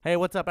Hey,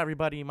 what's up,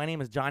 everybody? My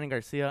name is Johnny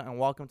Garcia, and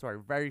welcome to our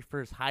very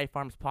first High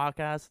Farms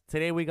podcast.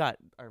 Today, we got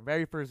our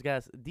very first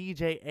guest,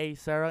 DJ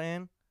Sarrugh,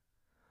 in.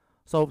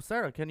 So,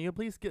 Sarrugh, can you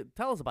please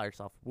tell us about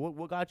yourself?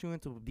 What got you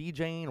into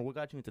DJing, or what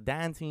got you into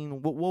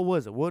dancing? What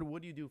was it?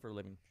 What do you do for a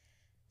living?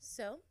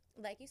 So,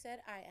 like you said,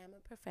 I am a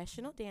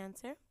professional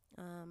dancer.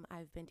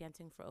 I've been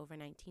dancing for over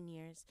 19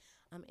 years.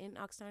 I'm in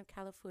Oxnard,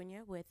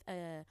 California with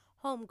a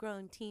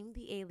homegrown team,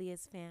 the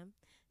Alias fam.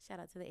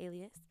 Shout out to the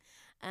Alias.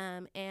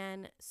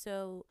 And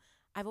so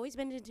I've always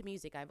been into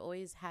music. I've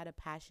always had a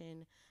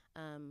passion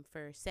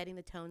for setting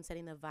the tone,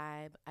 setting the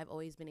vibe. I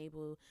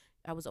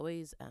was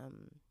always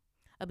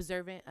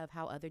observant of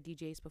how other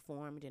DJs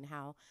performed and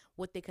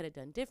what they could have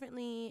done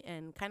differently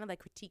and kind of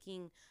like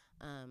critiquing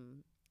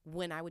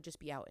when I would just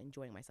be out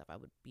enjoying myself. I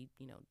would be,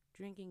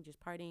 drinking, just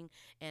partying,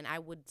 and I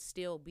would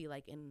still be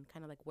like in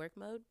kind of like work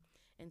mode.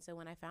 And so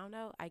when I found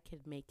out I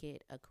could make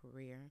it a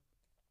career,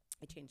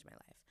 it changed my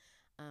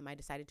life. I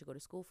decided to go to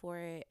school for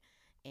it,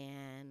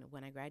 and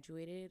when I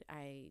graduated,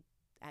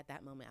 at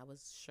that moment I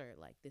was sure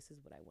like this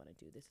is what I want to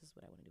do. This is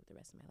what I want to do with the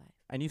rest of my life.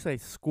 And you say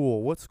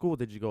school. What school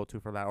did you go to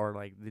for that? Or,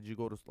 like, did you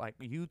go to, like,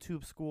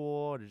 YouTube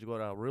school? Or did you go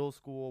to a real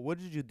school? What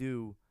did you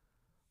do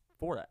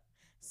for that?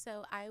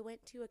 So I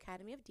went to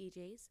Academy of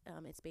DJs.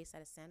 It's based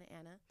out of Santa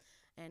Ana,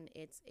 and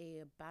it's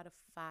about a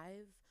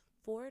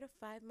 4 to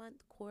 5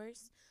 month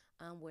course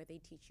where they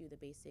teach you the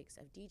basics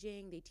of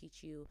DJing. They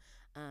teach you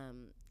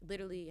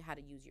literally how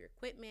to use your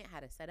equipment,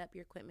 how to set up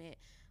your equipment,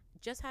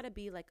 just how to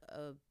be like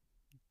a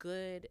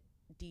good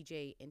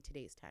DJ in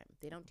today's time.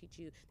 They don't teach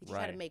you. They teach you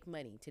how to Right. make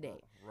money today,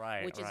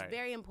 Right, which is right.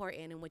 very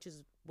important, and which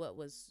is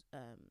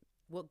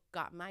what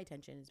got my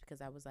attention is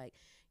because I was like,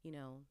 you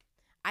know,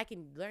 I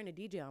can learn to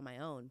DJ on my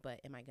own, but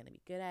am I going to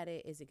be good at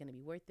it? Is it going to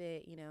be worth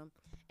it?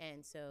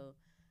 And so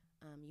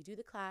you do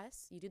the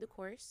class, you do the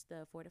course,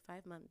 the 4 to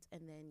 5 months,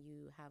 and then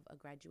you have a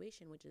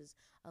graduation, which is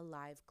a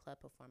live club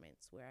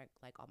performance where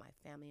like all my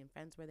family and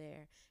friends were there,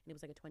 and it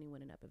was like a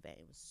 21 and up event.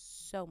 It was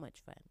so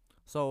much fun.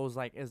 So it was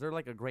like, is there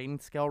like a grading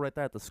scale right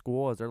there at the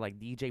school? Is there like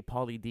DJ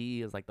Pauly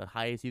D is like the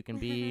highest you can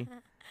be,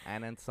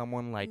 and then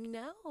someone like,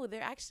 No,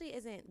 there actually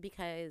isn't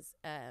because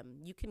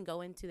you can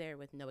go into there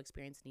with no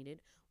experience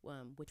needed,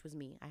 which was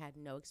me. I had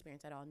no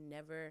experience at all.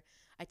 Never,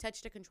 I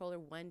touched a controller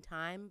one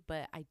time,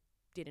 but I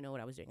didn't know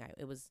what I was doing.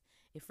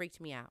 It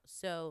freaked me out.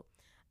 So,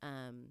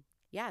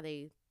 yeah,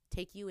 they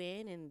take you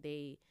in and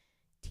they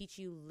teach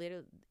you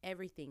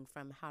everything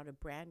from how to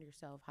brand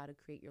yourself, how to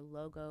create your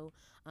logo,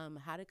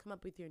 how to come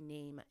up with your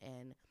name,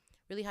 and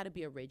really how to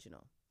be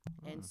original.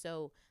 And hmm.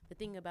 so the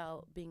thing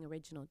about being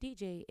original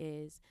DJ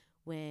is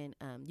when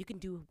you can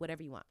do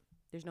whatever you want.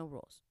 There's no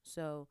rules.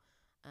 So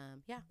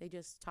yeah, they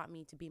just taught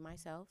me to be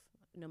myself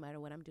no matter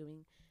what I'm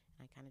doing.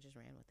 I kind of just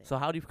ran with it. So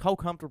how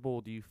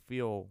comfortable do you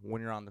feel when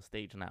you're on the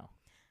stage now?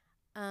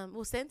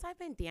 Well, since I've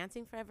been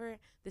dancing forever,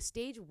 the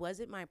stage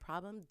wasn't my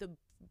problem. The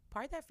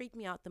part that freaked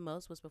me out the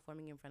most was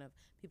performing in front of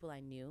people I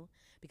knew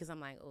because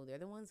I'm like, oh, they're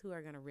the ones who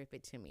are going to rip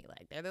it to me.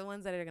 Like, they're the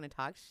ones that are going to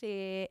talk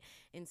shit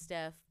and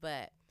stuff.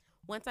 But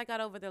once I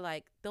got over, they're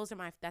like,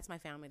 that's my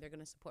family. They're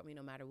going to support me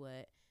no matter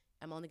what.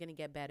 I'm only going to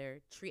get better.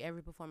 Treat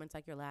every performance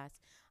like your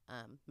last.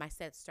 My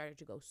sets started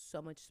to go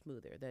so much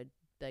smoother.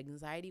 The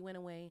anxiety went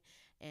away,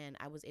 and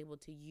I was able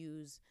to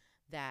use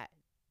that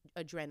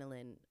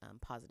adrenaline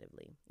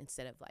positively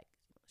instead of like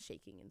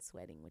shaking and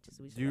sweating, which is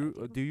Do usually what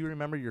I you do. do you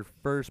remember your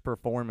first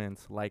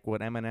performance? Like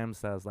what Eminem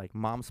says, like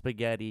mom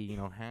spaghetti.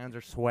 Hands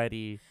are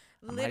sweaty.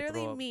 I might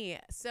Literally throw up. me.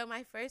 So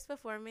my first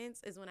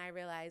performance is when I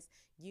realized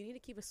you need to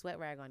keep a sweat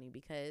rag on you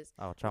because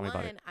Oh, tell me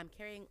about it. one, I'm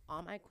carrying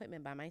all my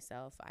equipment by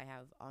myself. I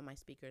have all my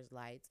speakers,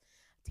 lights,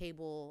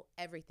 table,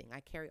 everything. I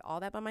carry all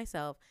that by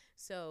myself.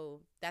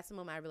 So that's the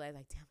moment I realized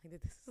like, damn,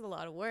 like this is a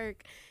lot of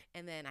work.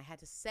 And then I had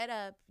to set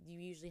up. You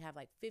usually have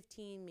like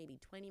 15, maybe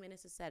 20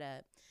 minutes to set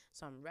up.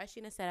 So I'm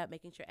rushing to set up,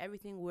 making sure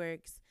everything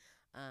works.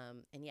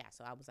 And yeah,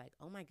 so I was like,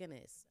 oh my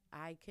goodness,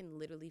 I can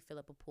literally fill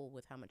up a pool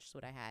with how much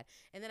sweat I had.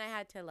 And then I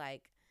had to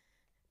like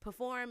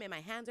perform and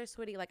my hands are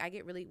sweaty. Like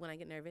when I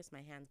get nervous,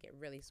 my hands get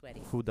really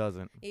sweaty. Who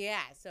doesn't?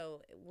 Yeah.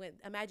 So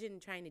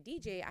imagine trying to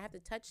DJ, I have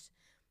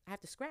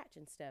to scratch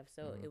and stuff.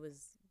 So Mhm.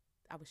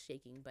 I was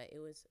shaking, but it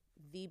was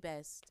the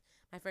best.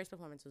 My first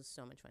performance was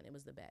so much fun. It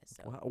was the best.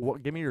 So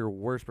Give me your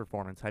worst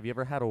performance. Have you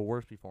ever had a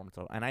worst performance?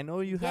 And I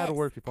know you had a yes,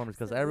 worst performance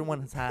because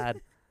everyone absolutely. has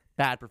had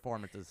bad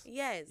performances.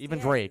 Yes, Even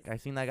yes, Drake. I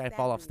seen that guy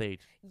fall off exactly.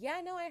 stage.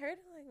 Yeah, no, I heard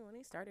like when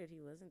he started,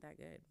 he wasn't that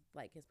good,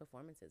 like his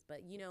performances.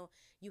 But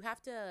you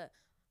have to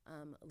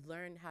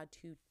learn how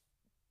to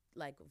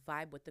like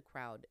vibe with the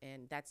crowd,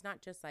 and that's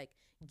not just like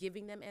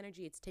giving them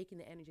energy. It's taking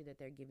the energy that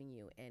they're giving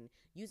you and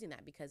using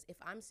that. Because if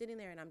I'm sitting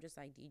there and I'm just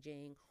like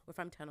DJing, or if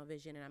I'm tunnel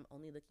vision and I'm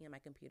only looking at my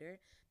computer,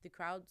 the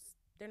crowds,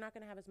 they're not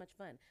gonna have as much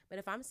fun. But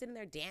if I'm sitting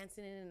there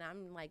dancing and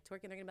I'm like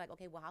twerking, they're gonna be like,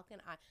 okay, well, how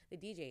can I? The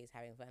DJ is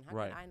having fun. How can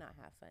Right. I not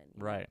have fun?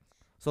 Right.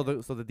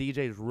 So So the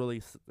DJ is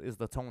really is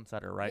the tone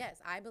setter, right?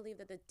 yes, I believe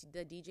that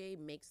the DJ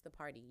makes the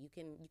party. You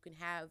can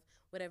have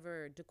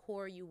whatever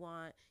decor you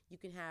want. You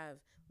can have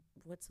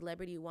what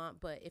celebrity you want,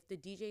 but if the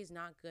DJ is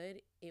not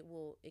good, it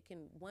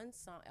can one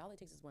song, all it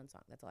takes is one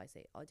song. That's all I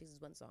say. All it takes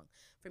is one song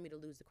for me to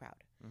lose the crowd.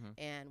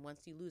 And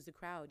once you lose the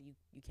crowd,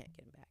 you can't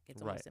get them back.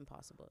 It's almost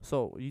impossible.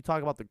 So you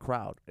talk about the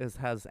crowd.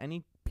 Has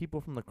any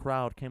people from the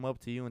crowd came up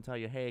to you and tell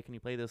you, hey, can you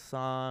play this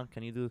song?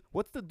 Can you do,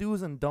 what's the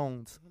do's and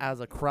don'ts as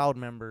a crowd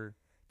member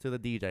to the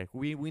DJ?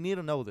 We need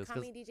to know this.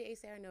 Call me DJ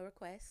Sarah, no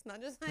requests.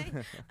 Not just like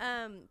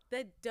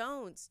the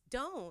don'ts.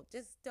 Don't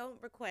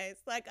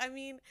request. Like, I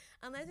mean,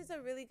 unless it's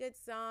a really good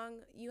song,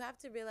 you have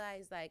to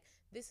realize like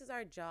this is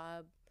our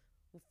job.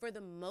 For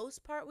the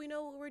most part, we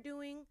know what we're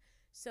doing.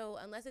 So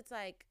unless it's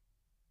like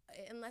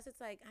I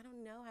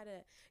don't know how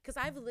to, because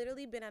I've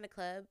literally been at a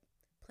club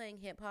playing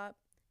hip hop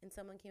and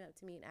someone came up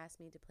to me and asked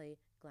me to play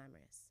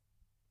Glamorous.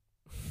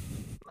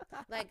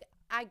 Like,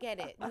 I get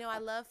it. No, I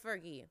love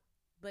Fergie.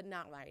 But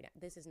not right now.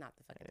 This is not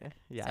the fucking time.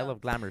 Yeah, so, I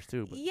love Glamorous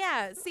too. But.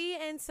 Yeah, see,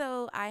 and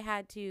so I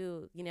had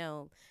to,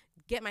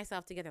 get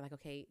myself together. Like,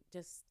 okay,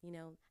 just,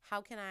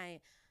 how can I?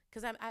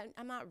 Because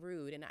I'm not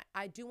rude, and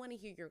I do want to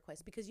hear your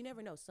request because you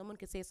never know. Someone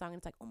could say a song and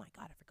it's like, oh my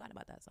god, I forgot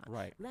about that song.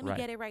 Right. Let me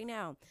get it right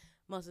now.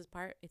 Most of the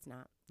part, it's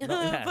not. No,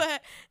 yeah.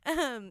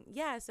 But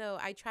yeah, so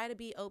I try to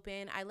be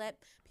open. I let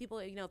people,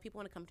 people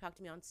want to come talk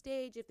to me on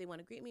stage if they want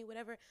to greet me,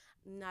 whatever.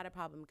 Not a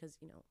problem because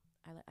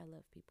I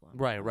love people.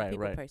 I'm a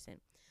people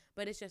person.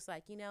 But it's just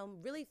like,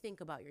 really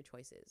think about your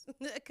choices.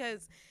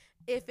 Because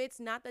if it's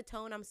not the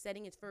tone I'm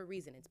setting, it's for a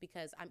reason. It's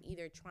because I'm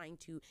either trying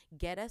to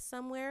get us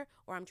somewhere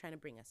or I'm trying to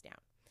bring us down.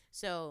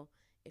 So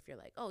if you're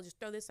like, oh, just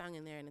throw this song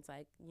in there, and it's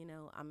like,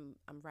 I'm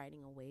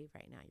riding a wave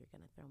right now, you're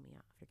going to throw me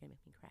off. You're going to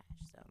make me crash.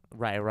 So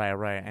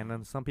Right. And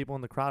then some people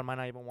in the crowd might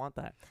not even want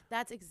that.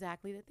 That's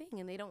exactly the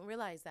thing. And they don't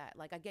realize that.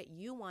 Like, I get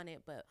you want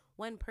it, but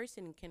one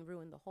person can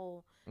ruin the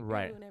whole,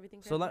 ruin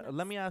everything. So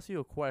let me ask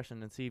you a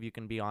question and see if you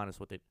can be honest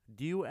with it.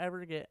 Do you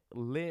ever get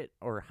lit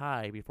or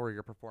high before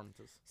your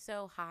performances?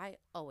 So high,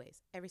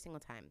 always, every single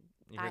time.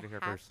 You heard it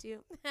here first.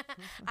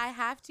 I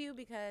have to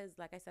because,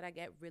 like I said, I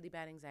get really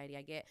bad anxiety.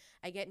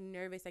 I get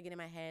nervous. I get in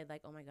my head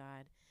like, oh my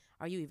God,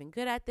 are you even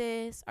good at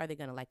this? Are they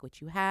gonna like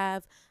what you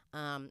have?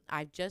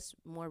 I've just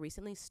more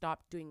recently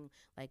stopped doing,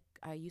 like,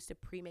 I used to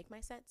pre-make my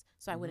sets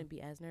so I wouldn't be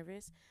as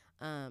nervous.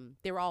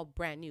 They were all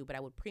brand new, but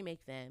I would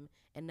pre-make them,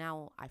 and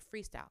now I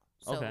freestyle.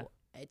 So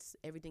it's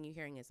everything you're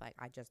hearing is like,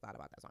 I just thought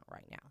about that song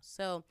right now.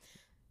 So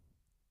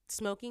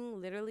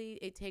smoking, literally,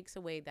 it takes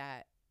away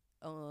that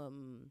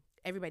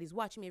everybody's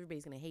watching me,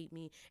 everybody's gonna hate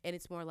me, and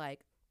it's more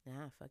like,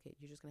 nah, fuck it,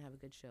 you're just gonna have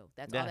a a show.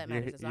 That's all that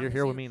matters. You're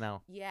here with me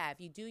now. Yeah, if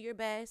you do your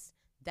best,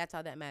 that's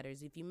all that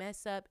matters. If you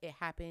mess up, it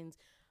happens.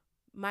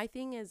 My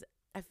thing is,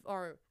 I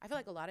feel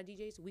like a lot of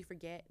DJs, we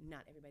forget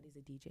not everybody's a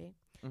DJ.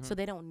 So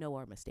they don't know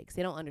our mistakes.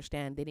 They don't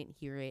understand. They didn't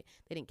hear it.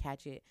 They didn't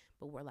catch it.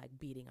 But we're like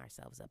beating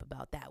ourselves up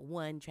about that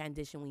one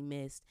transition we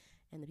missed.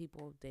 And the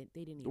people, they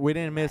didn't even We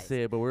didn't realize. miss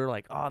it, but we were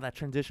like, oh, that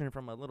transition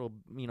from a little,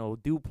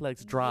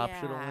 duplex drop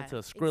should have went to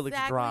a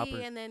Skrillex drop.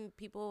 And then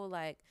people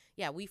like,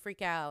 we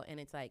freak out. And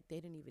it's like, they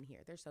didn't even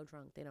hear. They're so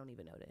drunk, they don't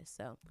even notice.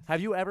 So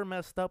have you ever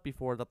messed up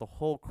before that the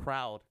whole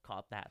crowd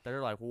caught that?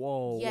 They're like,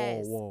 whoa,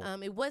 yes. whoa.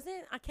 It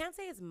wasn't, I can't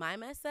say it's my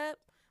mess up,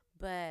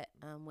 but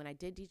when I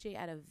did DJ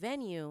at a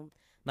venue.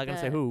 Not going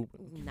to say who.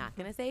 Not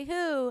going to say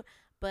who,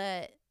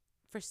 but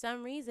for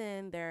some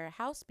reason, their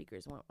house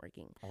speakers weren't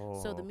working.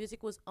 So the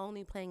music was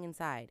only playing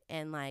inside.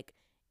 And, like,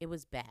 it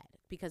was bad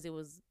because it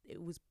was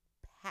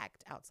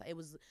packed outside. It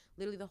was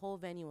literally the whole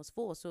venue was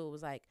full. So it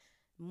was, like,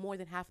 more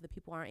than half of the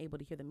people aren't able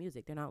to hear the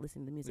music. They're not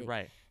listening to the music.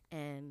 Right.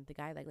 And the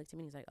guy, like, looked at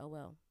me and he's like, oh,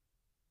 well.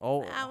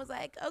 Oh. I was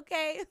like,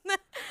 okay.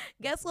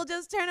 Guess we'll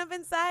just turn up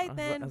inside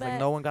then. But like,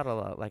 no one got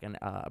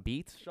a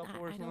beat shuffle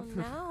or I something?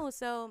 don't know.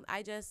 So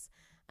I just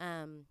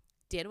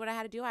did what I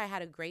had to do. I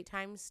had a great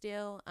time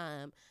still.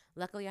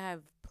 Luckily, I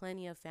have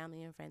plenty of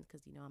family and friends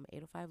because, I'm an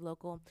 805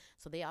 local.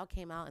 So they all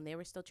came out and they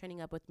were still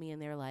turning up with me.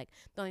 And they were like,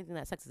 the only thing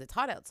that sucks is it's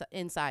hot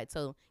inside.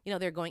 So,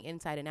 they're going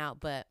inside and out.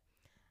 But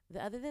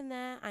other than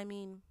that, I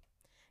mean,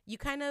 you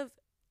kind of,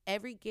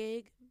 every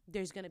gig,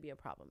 there's going to be a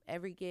problem.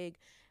 Every gig,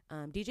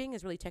 DJing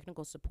is really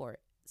technical support.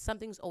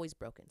 Something's always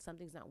broken.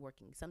 Something's not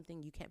working.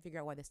 Something you can't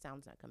figure out why the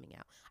sound's not coming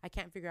out. I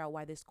can't figure out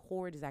why this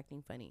chord is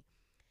acting funny.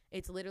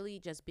 It's literally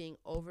just being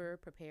over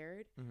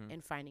prepared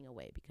and finding a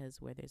way,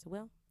 because where there's a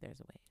will, there's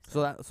a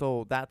way.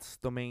 So that's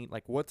the main,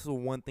 like, what's the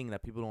one thing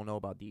that people don't know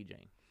about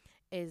DJing?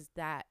 Is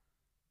that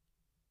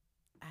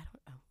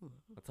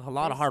it's a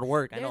lot of hard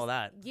work. I know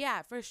that.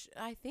 Yeah, for sure.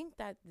 I think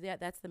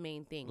that's the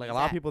main thing. Like, a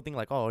lot of people think,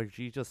 like, oh,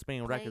 she's just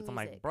spinning records. I'm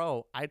music. like,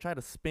 bro, I tried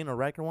to spin a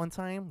record one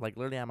time, like,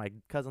 literally at my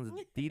cousin's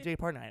DJ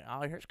party, and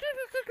I hear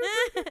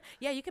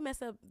yeah, you can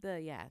mess up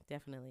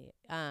definitely.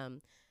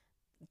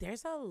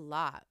 There's a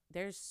lot.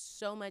 There's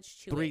so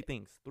much to it.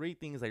 Three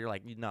things that you're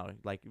like,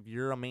 like, if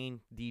you're a main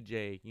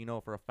DJ,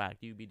 for a fact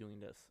you'd be doing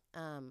this.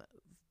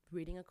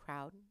 Reading a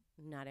crowd.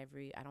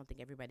 I don't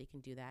think everybody can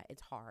do that.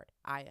 It's hard.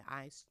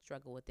 I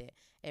struggle with it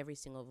every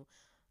single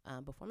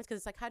performance, because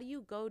it's like, how do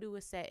you go to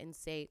a set and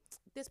say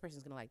this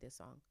person's gonna like this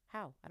song?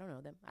 How? I don't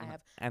know them. I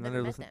have And then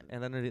never met them.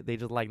 and then they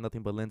just like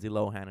nothing but Lindsay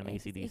Lohan and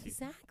AC/DC.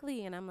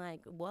 Exactly. And I'm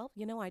like, well,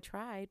 I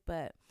tried,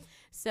 but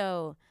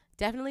so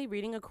definitely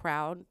reading a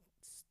crowd.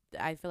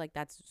 I feel like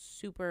that's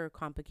super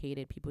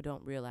complicated. People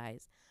don't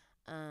realize.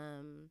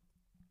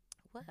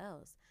 What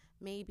else?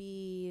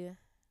 Maybe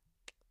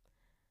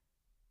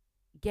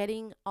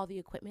getting all the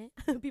equipment.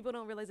 People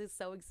don't realize it's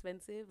so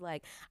expensive.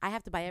 Like, I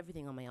have to buy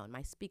everything on my own.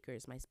 My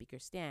speakers, my speaker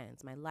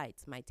stands, my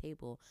lights, my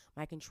table,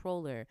 my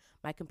controller,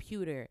 my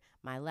computer,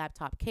 my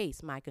laptop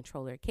case, my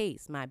controller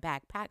case, my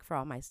backpack for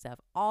all my stuff.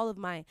 All of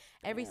my,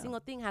 every single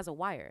thing has a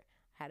wire.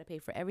 I had to pay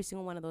for every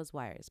single one of those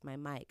wires, my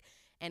mic.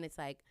 And it's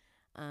like,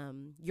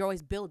 you're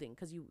always building,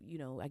 because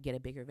I get a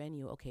bigger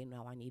venue. Okay,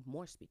 now I need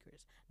more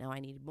speakers. Now I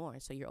need more.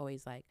 So you're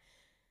always like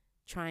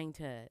trying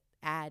to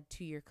add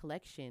to your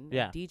collection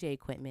of DJ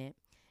equipment.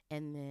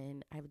 And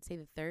then I would say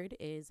the third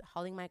is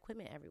hauling my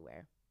equipment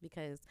everywhere,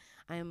 because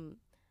I'm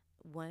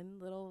one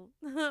little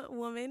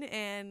woman,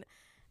 and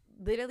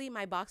literally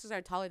my boxes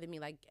are taller than me.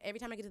 Like, every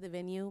time I get to the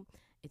venue,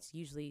 it's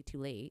usually too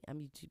late.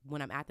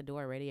 When I'm at the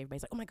door already,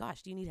 everybody's like, oh my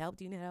gosh, do you need help?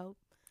 Do you need help?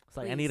 It's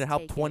like, I need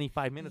help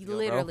 25 minutes ago,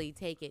 literally,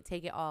 take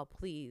it all,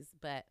 please.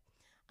 But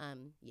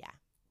yeah,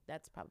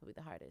 that's probably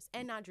the hardest.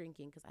 And not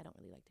drinking, because I don't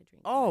really like to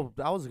drink. Oh,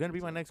 that was gonna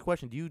be my next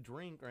question. Do you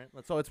drink? Right.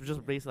 So it's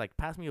just basically like,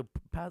 pass me a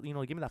pass. Give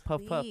me that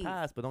puff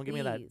pass, but don't give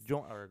me that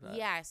joint or that.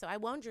 Yeah. So I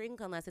won't drink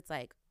unless it's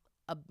like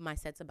my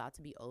set's about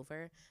to be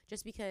over,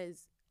 just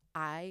because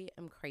I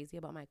am crazy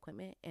about my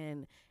equipment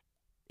and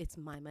it's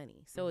my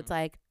money. So it's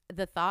like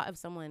the thought of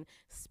someone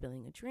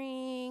spilling a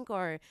drink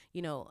or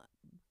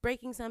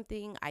breaking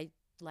something, I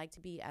like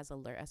to be as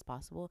alert as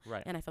possible.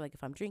 Right. And I feel like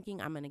if I'm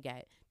drinking, I'm gonna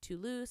get too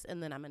loose,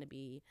 and then I'm gonna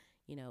be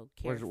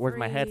carefree. Where's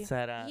my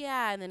headset at?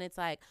 Yeah. And then it's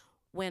like,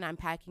 when I'm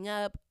packing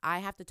up, I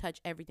have to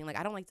touch everything. Like,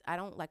 I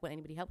don't like when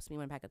anybody helps me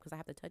when I pack up, because I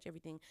have to touch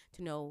everything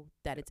to know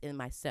that it's in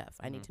my stuff.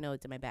 I need to know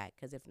it's in my bag,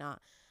 because if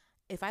not,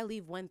 if I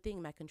leave one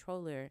thing, my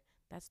controller,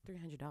 that's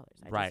 $300.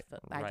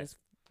 I just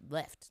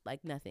left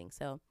like nothing.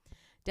 So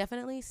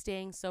definitely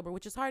staying sober,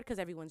 which is hard because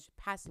everyone's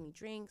passing me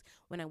drinks.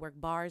 When I work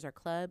bars or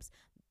clubs,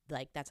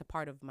 like, that's a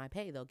part of my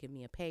pay. They'll give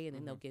me a pay, and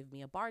then they'll give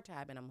me a bar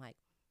tab, and I'm like,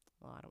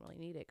 well, I don't really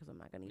need it because I'm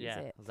not going to use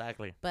it. Yeah,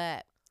 exactly.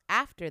 But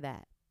after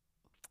that,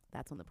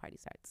 that's when the party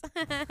starts.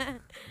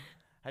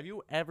 Have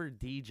you ever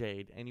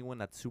DJ'd anyone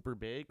that's super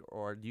big,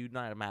 or do you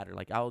not matter?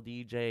 Like, I'll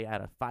DJ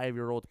at a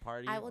 5-year-old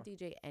party. I will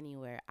DJ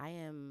anywhere. I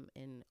am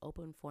in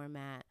open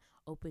format,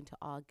 open to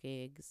all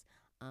gigs,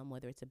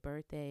 whether it's a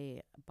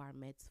birthday, bar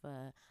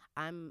mitzvah.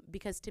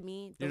 Because to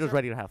me, you're just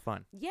ready to have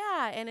fun.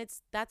 Yeah, and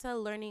that's a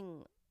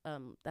learning.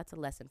 That's a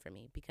lesson for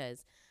me,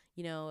 because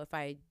if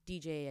I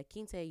DJ a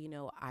quince,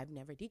 I've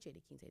never DJ'd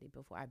a quince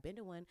before. I've been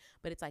to one,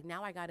 but it's like,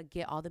 now I got to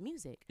get all the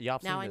music.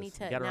 Now I need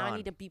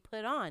to be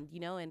put on,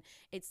 and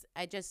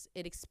it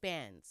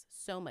expands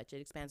so much. It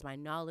expands my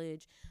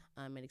knowledge.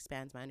 It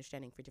expands my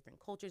understanding for different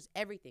cultures,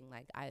 everything.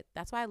 Like,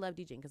 that's why I love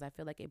DJing, because I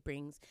feel like it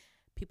brings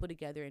people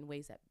together in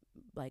ways that,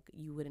 like,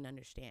 you wouldn't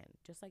understand,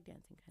 just like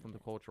dancing from the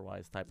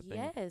culture-wise type of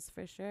thing. Yes,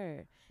 for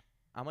sure.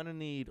 I'm going to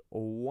need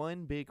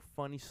one big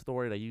funny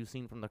story that you've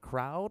seen from the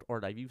crowd,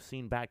 or that you've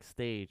seen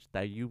backstage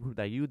that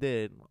you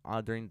did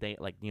during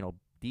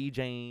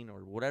DJing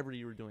or whatever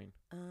you were doing.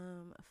 A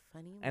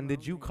funny And moment.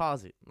 did you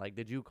cause it? Like,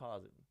 did you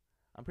cause it?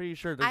 I'm pretty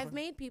sure. I've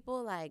made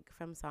people, like,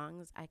 from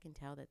songs, I can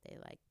tell that they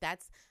like.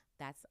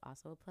 That's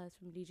also a plus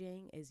from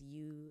DJing, is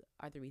you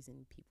are the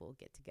reason people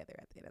get together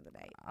at the end of the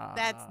night.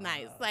 That's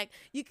nice. Like,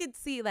 you could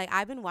see, like,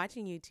 I've been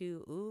watching you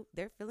two. Ooh,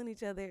 they're feeling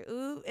each other.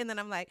 Ooh. And then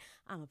I'm like,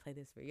 I'm going to play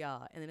this for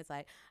y'all. And then it's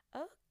like,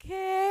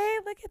 okay,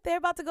 look at, they're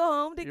about to go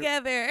home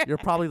together. You're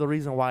probably the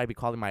reason why I be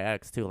calling my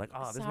ex too. Like,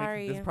 oh,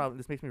 Sorry.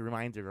 this makes me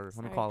remind her.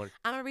 Let me call her.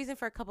 I'm a reason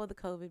for a couple of the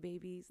COVID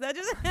babies. Not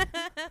just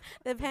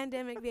the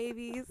pandemic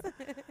babies.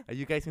 As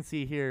you guys can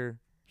see here,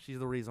 she's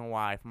the reason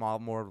why, from all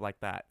more like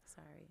that.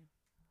 Sorry.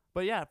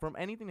 But yeah, from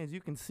anything as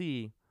you can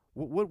see,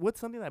 what's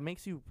something that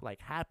makes you,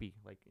 like, happy?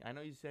 Like, I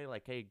know you say,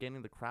 like, hey,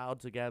 getting the crowd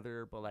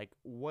together, but, like,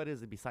 what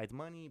is it besides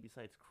money,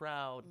 besides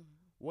crowd?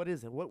 What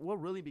is it? What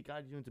really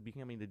got you into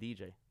becoming the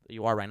DJ that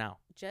you are right now?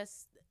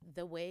 Just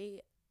the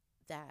way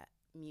that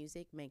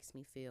music makes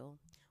me feel,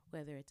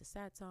 whether it's a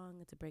sad song,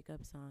 it's a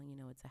breakup song,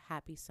 it's a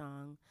happy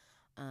song,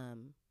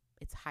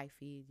 it's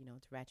hyphy,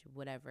 it's ratchet,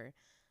 whatever.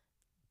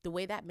 The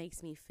way that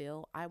makes me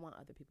feel, I want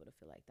other people to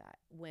feel like that.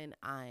 When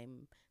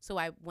I'm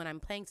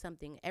playing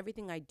something,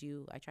 everything I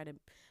do, I try to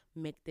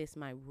make this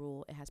my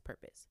rule. It has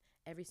purpose.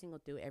 Every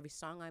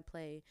song I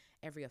play,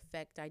 every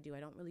effect I do, I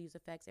don't really use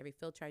effects, every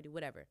filter I do,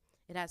 whatever.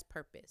 It has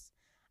purpose.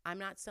 I'm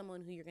not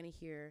someone who you're going to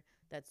hear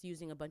that's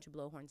using a bunch of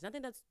blowhorns.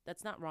 Nothing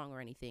that's not wrong or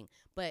anything.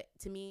 But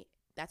to me,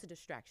 that's a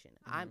distraction.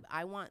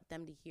 I want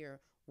them to hear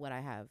what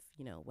I have,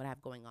 what I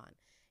have going on.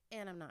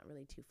 And I'm not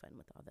really too fun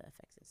with all the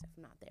effects and stuff.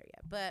 I'm not there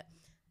yet. But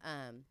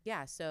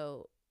yeah,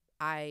 so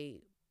I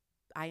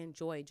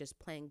enjoy just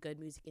playing good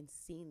music and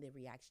seeing the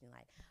reaction.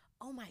 Like,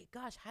 oh my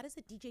gosh, how does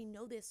a DJ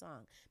know this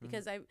song?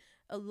 Because a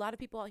lot of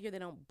people out here, they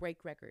don't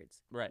break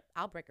records. Right.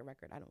 I'll break a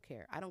record. I don't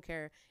care. I don't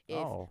care if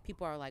Oh.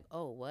 people are like,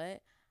 oh,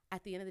 what?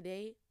 At the end of the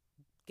day,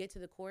 get to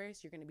the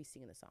chorus, you're gonna be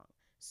singing the song.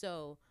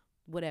 So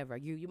whatever.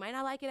 You might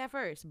not like it at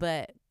first,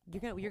 but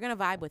you're gonna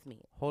vibe with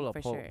me. Hold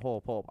for sure.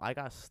 up. I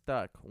got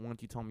stuck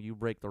once you told me you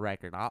break the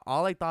record.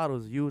 All I thought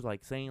was you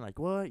like saying like,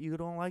 what? You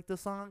don't like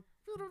this song?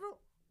 No.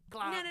 Is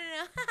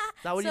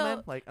that what you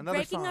meant? Like another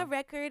breaking song? a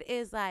record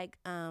is like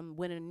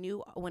when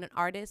an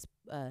artist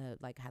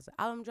like has an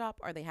album drop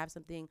or they have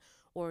something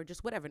or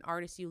just whatever, an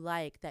artist you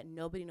like that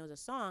nobody knows a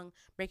song.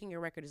 Breaking your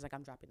record is like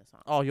I'm dropping the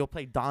song. Oh, you'll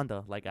play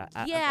Donda like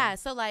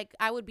so like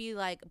I would be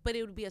like, but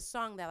it would be a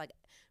song that like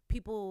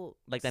people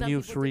like the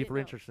new Sharif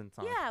Richardson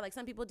song. Yeah, like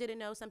some people didn't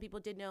know, some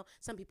people did know,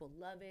 some people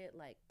love it,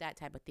 like that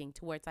type of thing.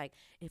 To where it's like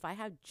if I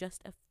have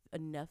just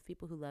enough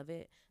people who love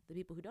it, the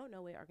people who don't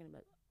know it are gonna be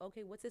like,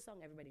 okay, what's this song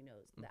everybody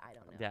knows that I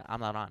don't know? Yeah,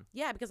 I'm not on.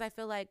 Yeah, because I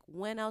feel like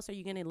when else are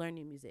you gonna learn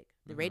new music?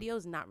 The radio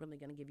is not really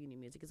gonna give you new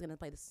music. It's gonna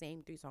play the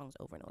same 3 songs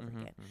over and over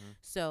again.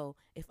 So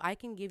if I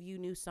can give you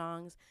new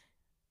songs,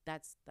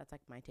 that's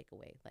like my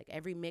takeaway. Like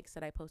every mix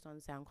that I post on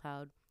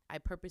SoundCloud, I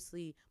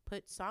purposely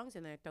put songs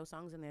in there, throw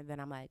songs in there that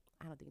I'm like,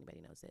 I don't think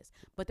anybody knows this,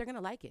 but they're gonna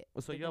like it.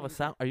 So you have a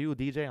sound? Are you a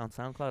DJ on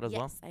SoundCloud as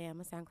well? Yes, I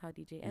am a SoundCloud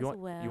DJ as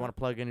well. You want to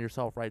plug in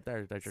yourself right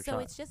there? That's your so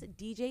shot. it's just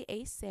DJ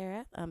A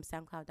Sarrugh,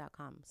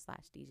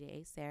 SoundCloud.com/DJ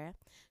A Sarrugh.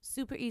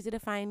 Super easy to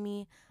find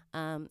me.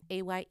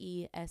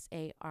 AYESARRUGH,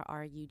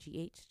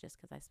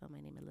 just because I spell my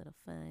name a little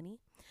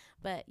funny.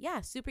 But yeah,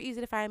 super easy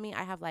to find me.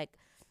 I have like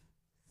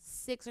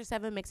 6 or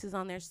 7 mixes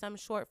on there, some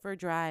short for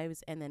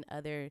drives and then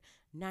other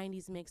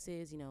 90s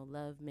mixes,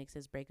 love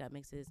mixes, breakup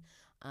mixes.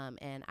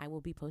 And I will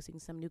be posting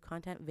some new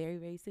content very,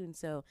 very soon.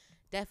 So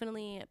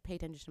definitely pay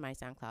attention to my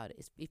SoundCloud.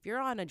 If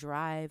you're on a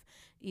drive,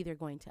 either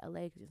going to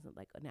LA, because it's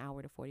like an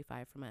hour to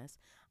 45 from us,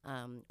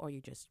 or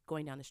you're just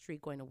going down the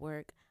street, going to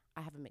work,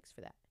 I have a mix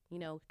for that.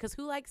 Because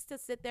who likes to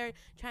sit there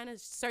trying to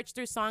search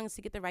through songs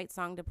to get the right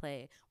song to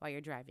play while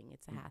you're driving?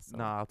 It's a hassle.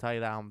 No, I'll tell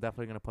you that. I'm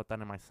definitely going to put that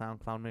in my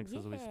SoundCloud mix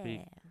as we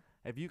speak.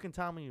 If you can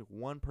tell me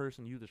one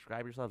person you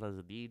describe yourself as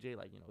a DJ,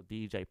 like,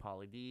 DJ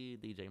Pauly D,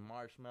 DJ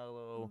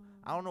Marshmello.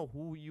 I don't know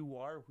who you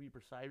are, who you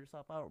perceive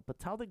yourself out, but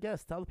tell the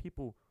guests, tell the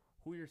people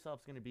who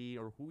yourself's going to be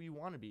or who you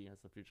want to be as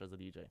the future as a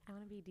DJ. I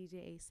want to be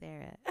DJ A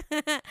Sarrugh.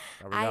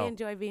 I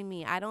enjoy being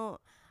me. I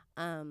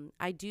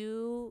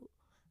do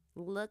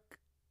look,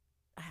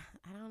 I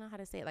don't know how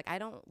to say it. Like, I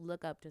don't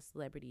look up to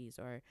celebrities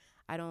or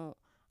I don't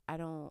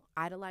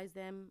idolize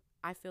them.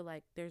 I feel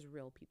like there's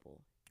real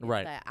people.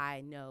 Right. That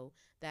I know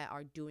that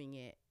are doing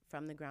it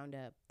from the ground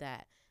up,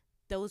 that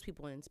those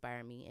people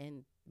inspire me,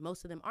 and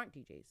most of them aren't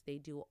DJs. They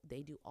do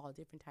all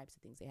different types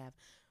of things. They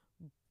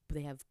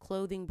have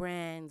clothing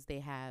brands, they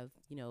have,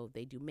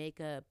 they do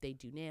makeup, they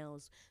do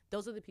nails.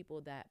 Those are the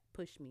people that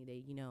push me.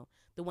 They,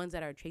 the ones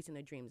that are chasing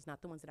their dreams,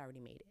 not the ones that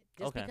already made it.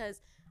 Just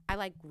because I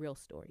like real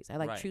stories. I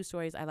like true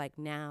stories. I like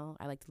now.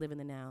 I like to live in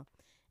the now.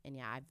 And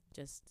yeah, I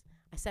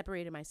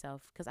separated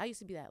myself because I used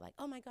to be that like,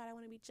 oh my God, I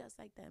want to be just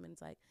like them. And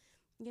it's like,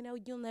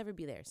 you'll never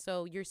be there.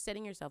 So you're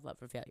setting yourself up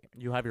for failure.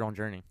 You have your own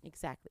journey.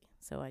 Exactly.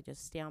 So I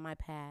just stay on my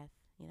path.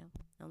 The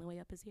only way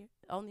up is here.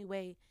 The only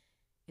way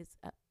is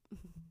up.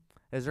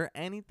 Is there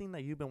anything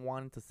that you've been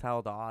wanting to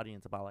tell the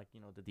audience about, like,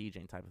 the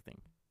DJing type of thing?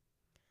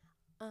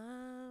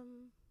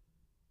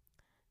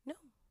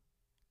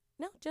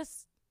 No,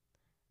 just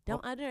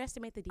don't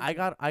underestimate the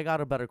DJ. I got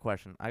a better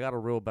question. I got a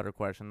real better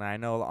question. I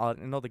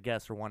know the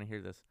guests are want to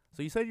hear this.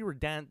 So you said you were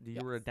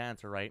were a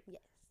dancer, right? Yes.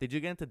 Did you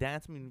get into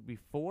dancing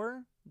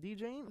before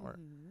DJing, or?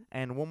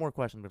 And one more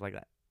question, like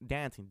that.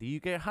 Dancing. Do you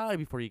get high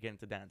before you get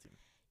into dancing?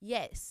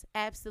 Yes,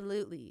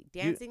 absolutely.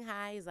 Dancing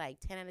high is like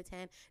 10 out of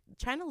 10.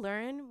 Trying to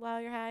learn while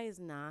you're high is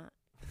not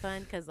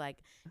fun because, like,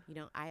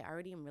 I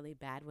already am really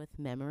bad with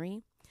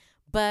memory.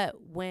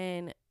 But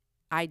when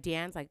I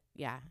dance, like,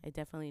 yeah, it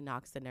definitely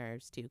knocks the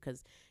nerves too,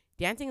 because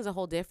dancing is a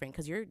whole different,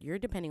 because you're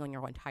depending on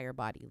your entire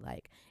body.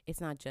 Like,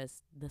 it's not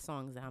just the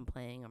songs that I'm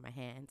playing or my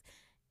hands.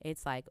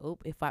 It's like,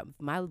 if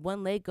my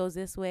one leg goes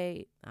this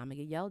way, I'm gonna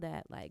get yelled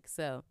at. Like,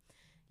 so,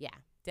 yeah,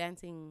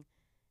 dancing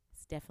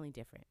is definitely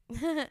different.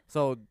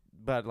 So,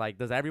 but like,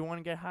 does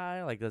everyone get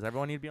high? Like, does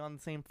everyone need to be on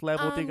the same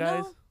level with you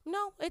guys?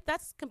 No,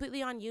 that's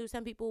completely on you.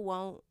 Some people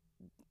won't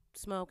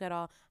smoke at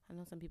all. I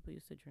know some people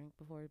used to drink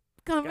before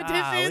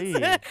competitions,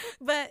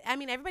 but I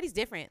mean, everybody's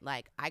different.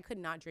 Like, I could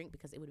not drink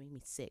because it would make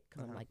me sick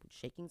because I'm like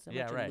shaking so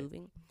much and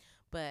moving.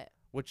 But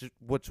which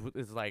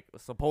is like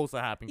supposed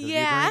to happen because you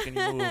drink and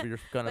you move, you're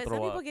gonna but throw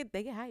some up. People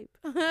they get hype.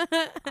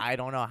 I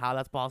don't know how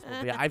that's possible.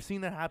 But yeah, I've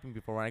seen that happen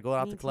before when I go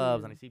out to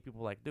clubs and I see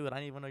people like, dude, I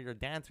didn't even know you're a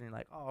dancer. And you're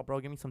like, oh, bro,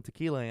 give me some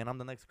tequila and I'm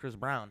the next Chris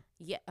Brown.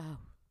 Yeah. Oh,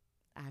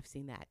 I've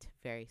seen that.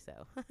 Very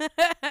so.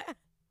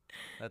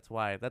 That's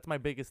my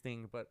biggest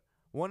thing. But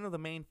one of the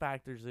main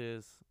factors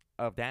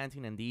of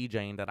dancing and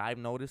DJing that I've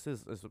noticed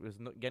is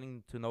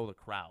getting to know the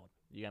crowd.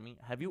 You get me?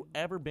 Have you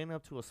ever been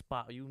up to a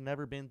spot you've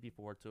never been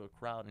before to a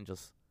crowd and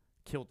just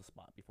killed the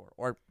spot before,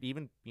 or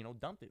even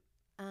dumped it?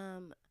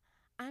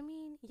 I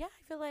mean, yeah,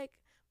 I feel like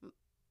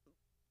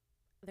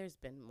there's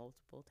been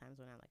multiple times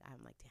when I'm like,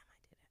 damn, I did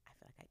it. I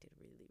feel like I did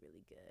really,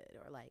 really good.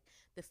 Or like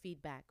the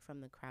feedback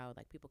from the crowd,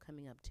 like people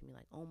coming up to me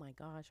like, oh my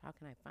gosh, how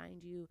can I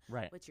find you?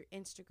 Right. What's your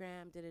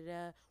Instagram? Da da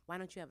da. Why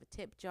don't you have a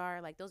tip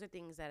jar? Like those are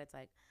things that it's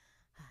like,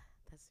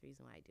 that's the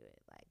reason why I do it.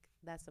 Like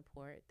that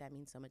support, that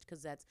means so much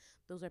because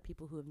those are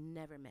people who have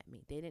never met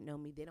me. They didn't know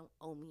me. They don't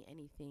owe me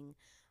anything.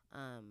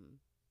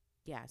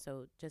 Yeah.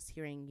 So just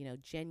hearing,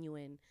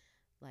 genuine,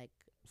 like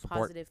Support.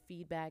 positive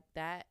feedback,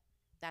 that's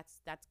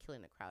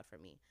killing the crowd for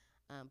me.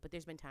 But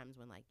there's been times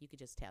when like you could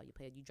just tell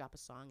you drop a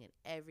song and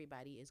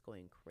everybody is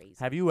going crazy.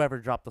 Have you ever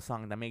dropped a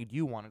song that made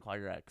you want to call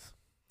your ex?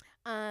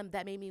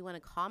 That made me want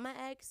to call my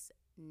ex?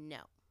 No.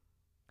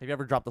 Have you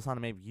ever dropped a song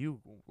that made you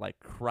like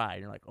cry?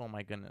 You're like, oh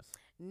my goodness.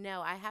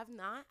 No, I have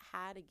not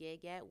had a gig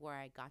yet where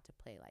I got to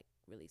play like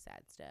really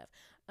sad stuff.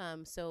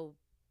 So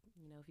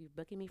if you're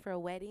booking me for a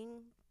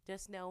wedding,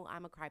 just know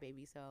I'm a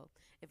crybaby. So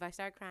if I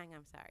start crying,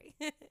 I'm sorry.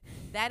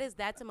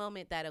 That's a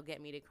moment that'll get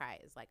me to cry.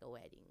 It's like a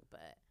wedding,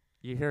 but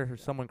You hear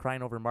someone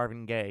crying over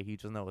Marvin Gaye, you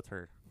just know it's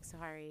her.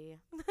 sorry.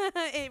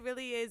 It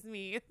really is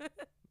me.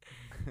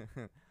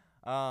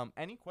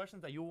 Any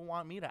questions that you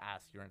want me to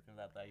ask you or anything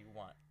that you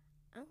want?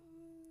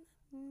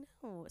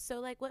 No. So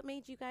like, what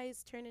made you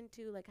guys turn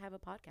into like have a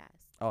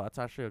podcast? Oh, that's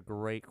actually a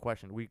great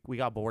question. We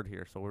got bored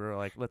here, so we were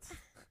like, let's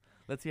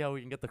see how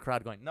we can get the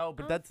crowd going. No,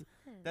 but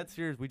that's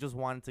serious. We just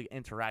wanted to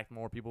interact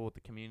more people with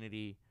the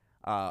community.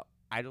 I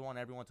just want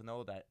everyone to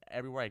know that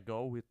everywhere I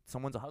go,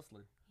 someone's a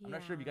hustler. I'm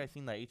not sure if you guys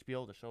seen that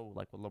HBO, the show,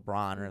 like with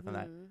LeBron or anything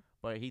like that,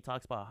 but he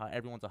talks about how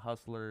everyone's a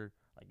hustler.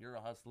 Like you're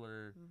a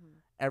hustler.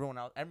 Everyone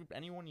else,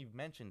 anyone you've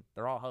mentioned,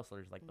 they're all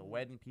hustlers. Like the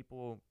wedding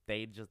people,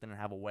 they just didn't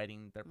have a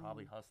wedding. They're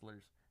probably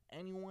hustlers.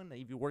 Anyone that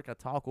if you work at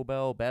Taco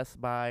Bell,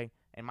 Best Buy,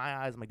 in my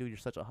eyes, I'm like, dude, you're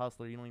such a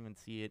hustler. You don't even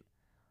see it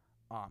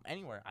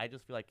anywhere. I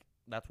just feel like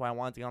that's why I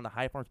wanted to get on the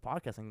High Farms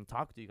podcast and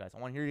talk to you guys.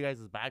 I want to hear you guys'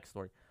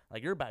 backstory,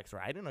 like your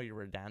backstory. I didn't know you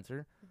were a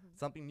dancer.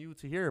 Something new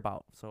to hear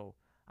about. So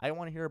I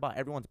want to hear about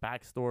everyone's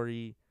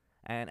backstory,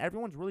 and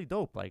everyone's really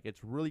dope. Like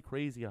it's really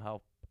crazy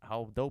how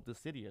dope the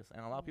city is,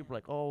 and a lot of people are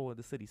like, oh,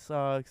 the city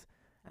sucks,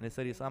 and the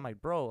city. So I'm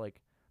like, bro, like,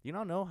 do you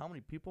not know how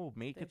many people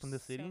make it from the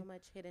city? There's so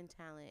much hidden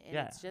talent, and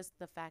it's just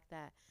the fact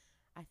that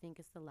I think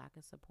it's the lack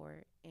of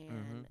support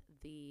and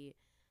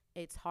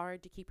it's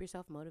hard to keep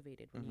yourself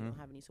motivated when you don't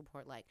have any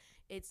support. Like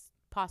it's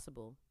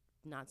possible,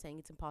 not saying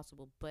it's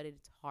impossible, but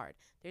it's hard.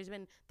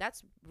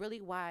 That's really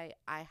why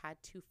I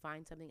had to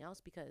find something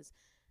else, because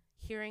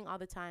hearing all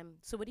the time,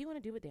 so what do you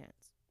want to do with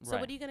dance? So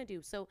what are you going to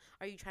do? So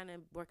are you trying to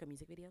work a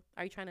music video?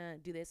 Are you trying to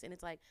do this? And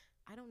it's like,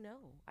 I don't know.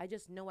 I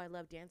just know I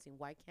love dancing.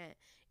 Why can't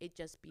it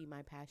just be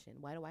my passion?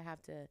 Why do I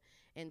have to?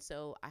 And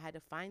so I had to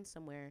find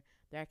somewhere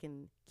that I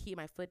can keep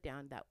my foot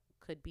down that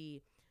could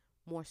be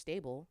more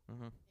stable.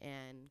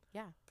 And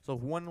yeah. So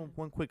one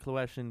quick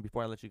question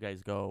before I let you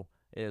guys go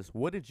is,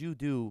 what did you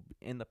do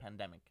in the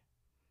pandemic?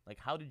 Like,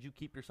 how did you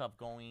keep yourself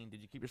going?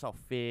 Did you keep yourself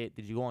fit?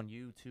 Did you go on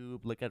YouTube,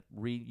 look at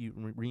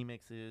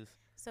remixes?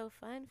 So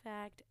fun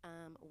fact,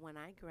 when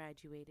I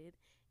graduated,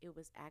 it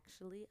was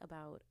actually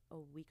about a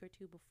week or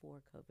two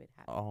before COVID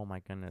happened. Oh,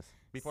 my goodness.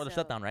 Before the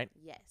shutdown, right?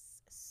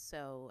 Yes.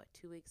 So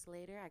 2 weeks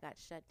later, I got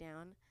shut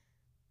down.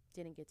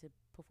 Didn't get to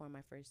perform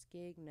my first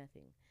gig,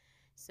 nothing.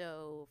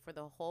 So for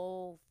the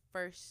whole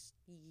first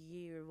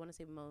year,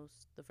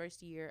 the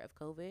first year of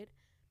COVID,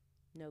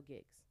 no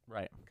gigs.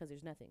 Right. Because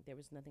there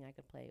was nothing I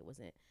could play. It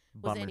wasn't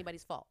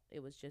anybody's fault.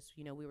 It was just,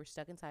 we were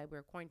stuck inside. We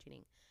were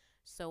quarantining.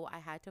 So I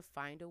had to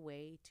find a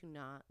way to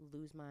not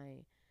lose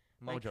my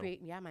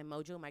mojo. My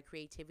mojo, my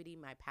creativity,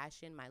 my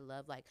passion, my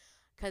love. Like,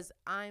 because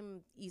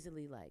I'm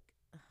easily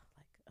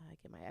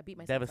I beat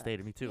myself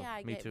devastated. up. Me too. Yeah,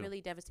 I get too.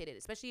 really devastated,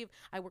 especially if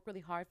I work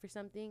really hard for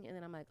something and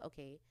then I'm like,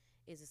 okay,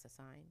 is this a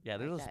sign? Yeah,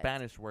 there's a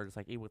Spanish word. It's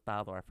like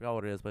 "iguatado." I forgot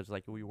what it is, but it's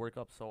like we work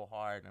up so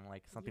hard and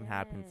like something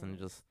happens and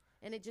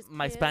it just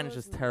my Spanish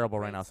is terrible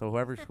right now. So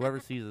whoever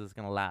sees it is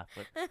gonna laugh.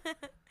 But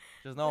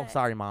just know,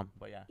 sorry, mom.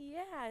 But yeah.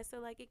 Yeah, so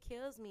like it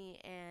kills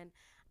me, and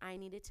I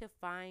needed to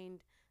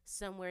find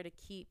somewhere to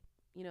keep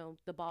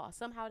the ball,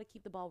 somehow to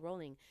keep the ball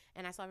rolling.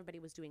 And I saw everybody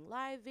was doing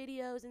live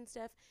videos and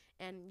stuff,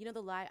 and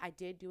I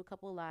did do a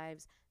couple of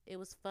lives. It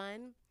was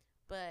fun,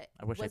 but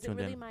wasn't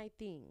really my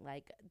thing.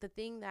 Like the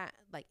thing that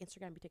like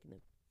Instagram be taking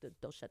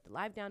they'll shut the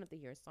live down if they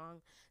hear a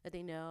song that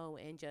they know,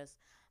 and just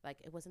like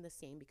it wasn't the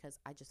same because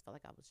I just felt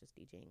like I was just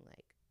DJing,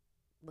 like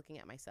looking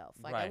at myself.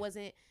 Like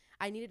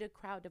I needed a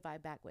crowd to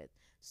vibe back with.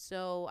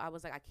 So I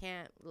was like,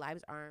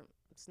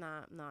 it's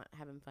not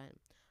having fun.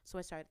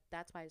 So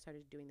that's why I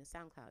started doing the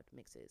SoundCloud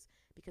mixes,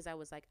 because I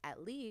was like,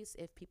 at least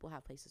if people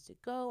have places to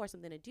go or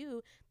something to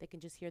do, they can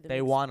just hear the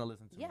They want to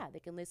listen to me. Yeah, they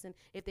can listen.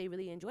 If they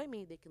really enjoy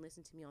me, they can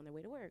listen to me on their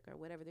way to work or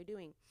whatever they're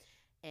doing.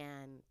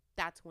 And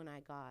that's when I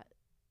got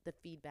the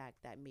feedback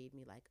that made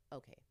me like,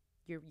 okay,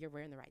 you're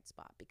in the right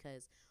spot.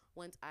 Because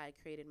once I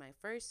created my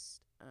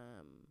first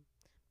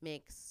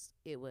mix,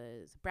 it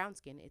was Brown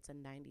Skin. It's a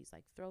 90s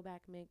like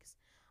throwback mix.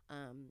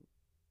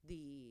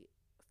 The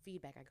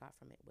feedback I got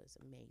from it was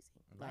amazing.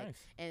 Nice. Like,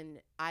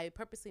 and I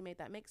purposely made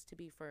that mix to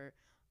be for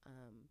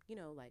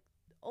like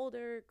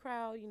older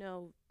crowd,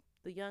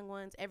 the young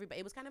ones, everybody.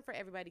 It was kind of for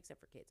everybody except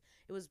for kids.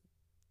 It was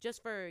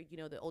just for,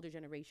 the older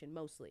generation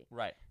mostly.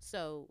 Right.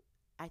 So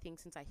I think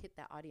since I hit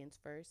that audience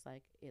first,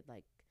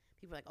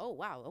 people are like, oh,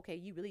 wow, okay,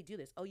 you really do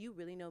this. Oh, you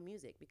really know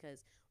music.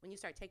 Because when you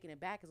start taking it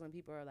back is when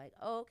people are like,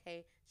 oh,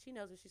 okay, she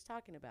knows what she's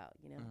talking about,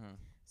 Mm-hmm.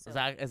 So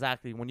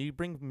Exactly. When you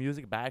bring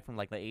music back from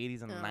like the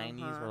 80s and the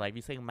 90s, or like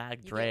you say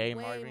Mac you Dre, get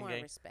way Marvin more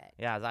Gaye. respect.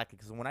 Yeah, exactly.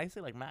 Because when I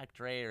say like Mac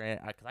Dre, or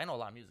because I know a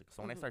lot of music,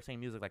 so when I start saying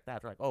music like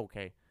that, they're like, oh,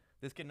 okay,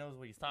 this kid knows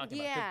what he's talking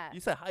about. 'Cause you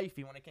said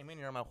hyphy when I came in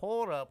here. I'm like,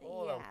 hold up.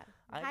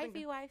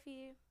 Hyphy,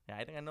 wifey. Yeah,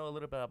 I think I know a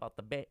little bit about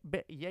the Bay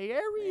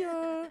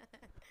Area.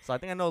 So I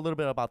think I know a little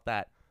bit about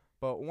that.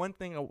 But one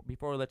thing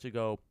before we let you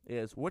go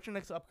is, what's your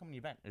next upcoming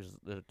event?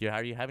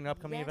 Are you having an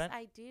upcoming event?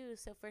 Yes, I do.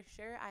 So for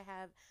sure, I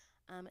have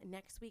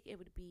next week. It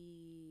would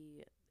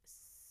be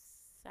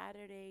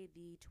Saturday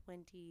the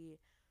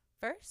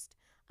 21st.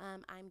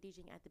 I'm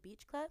DJing at the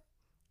Beach Club.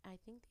 I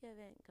think the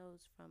event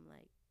goes from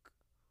like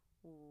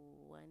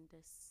 1 to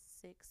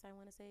 6. I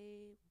want to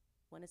say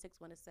 1 to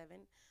 6, 1 to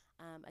 7.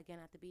 Again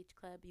at the Beach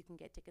Club. You can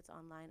get tickets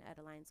online at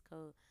Alliance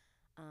Co.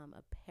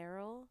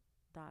 Apparel.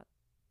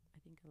 I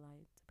think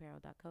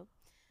allianceapparel.co.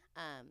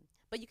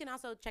 But you can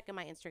also check in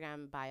my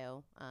Instagram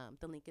bio.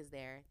 The link is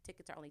there.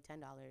 Tickets are only $10.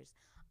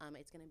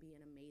 It's going to be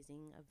an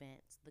amazing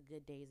event, the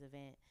Good Days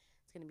event.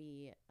 It's going to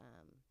be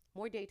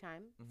more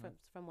daytime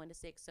from 1 to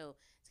 6. So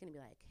it's going to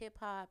be like hip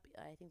hop.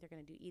 I think they're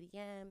going to do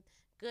EDM,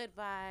 good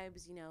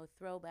vibes,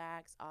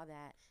 throwbacks, all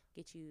that.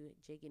 Get you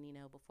jigging,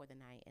 before the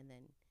night. And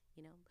then,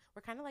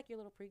 we're kind of like your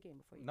little pregame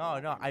before you go.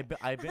 No.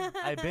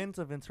 I've been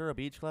to Ventura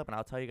Beach Club, and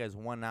I'll tell you guys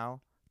one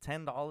now.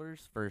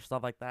 $10 for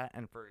stuff like that,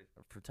 and for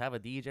to have a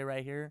DJ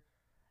right here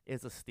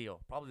is a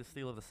steal. Probably the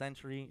steal of the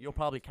century. You'll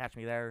probably catch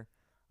me there.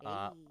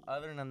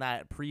 Other than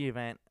that,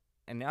 pre-event,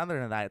 and other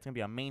than that, it's gonna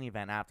be a main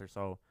event after.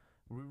 So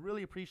we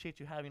really appreciate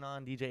you having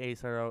on DJ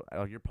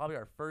Sarrugh. You're probably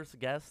our first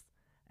guest,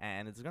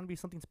 and it's gonna be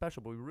something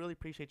special. But we really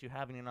appreciate you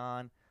having it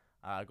on.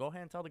 Go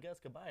ahead and tell the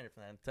guests goodbye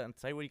and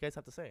say what you guys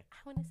have to say. I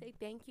want to say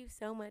thank you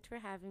so much for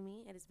having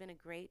me. It has been a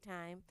great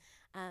time.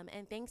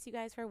 And thanks you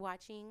guys for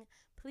watching.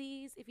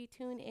 Please, if you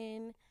tune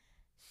in,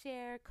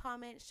 share,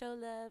 comment, show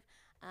love.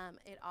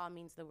 It all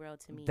means the world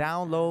to me.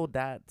 Download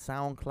that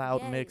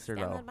SoundCloud mixer,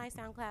 though. Download my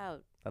SoundCloud.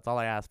 That's all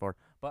I asked for.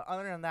 But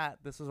other than that,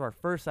 this is our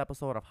first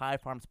episode of High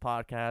Farms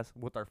Podcast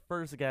with our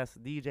first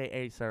guest,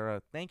 DJ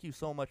Sarrugh. Thank you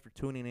so much for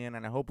tuning in,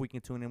 and I hope we can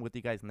tune in with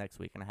you guys next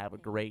week and have a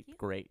great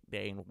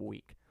day and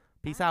week.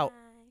 Peace out.